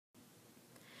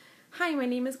Hi, my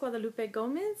name is Guadalupe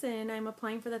Gomez, and I'm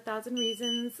applying for the Thousand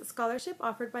Reasons Scholarship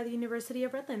offered by the University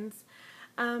of Redlands.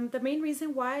 The main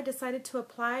reason why I decided to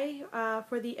apply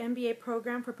for the MBA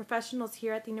program for professionals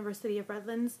here at the University of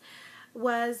Redlands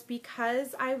was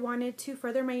because I wanted to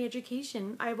further my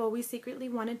education. I've always secretly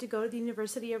wanted to go to the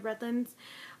University of Redlands.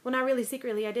 Well, not really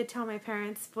secretly. I did tell my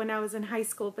parents when I was in high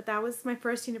school, but that was my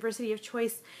first university of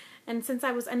choice. And since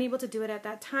I was unable to do it at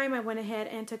that time, I went ahead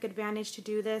and took advantage to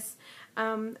do this.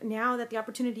 Now that the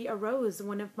opportunity arose,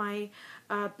 one of my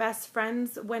best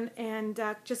friends went and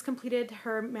just completed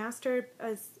her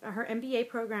her MBA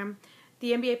program,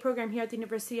 the MBA program here at the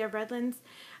University of Redlands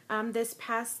this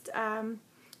past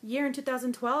year in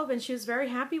 2012, and she was very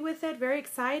happy with it, very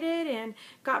excited, and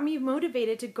got me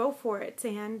motivated to go for it.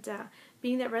 And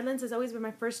being that Redlands has always been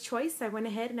my first choice, I went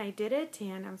ahead and I did it,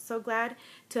 and I'm so glad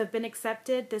to have been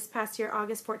accepted this past year,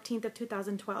 August 14th of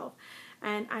 2012.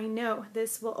 And I know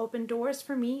this will open doors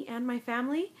for me and my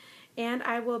family, and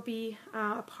I will be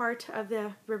a part of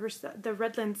the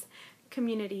Redlands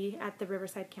community at the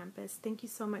Riverside campus. Thank you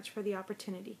so much for the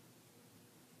opportunity.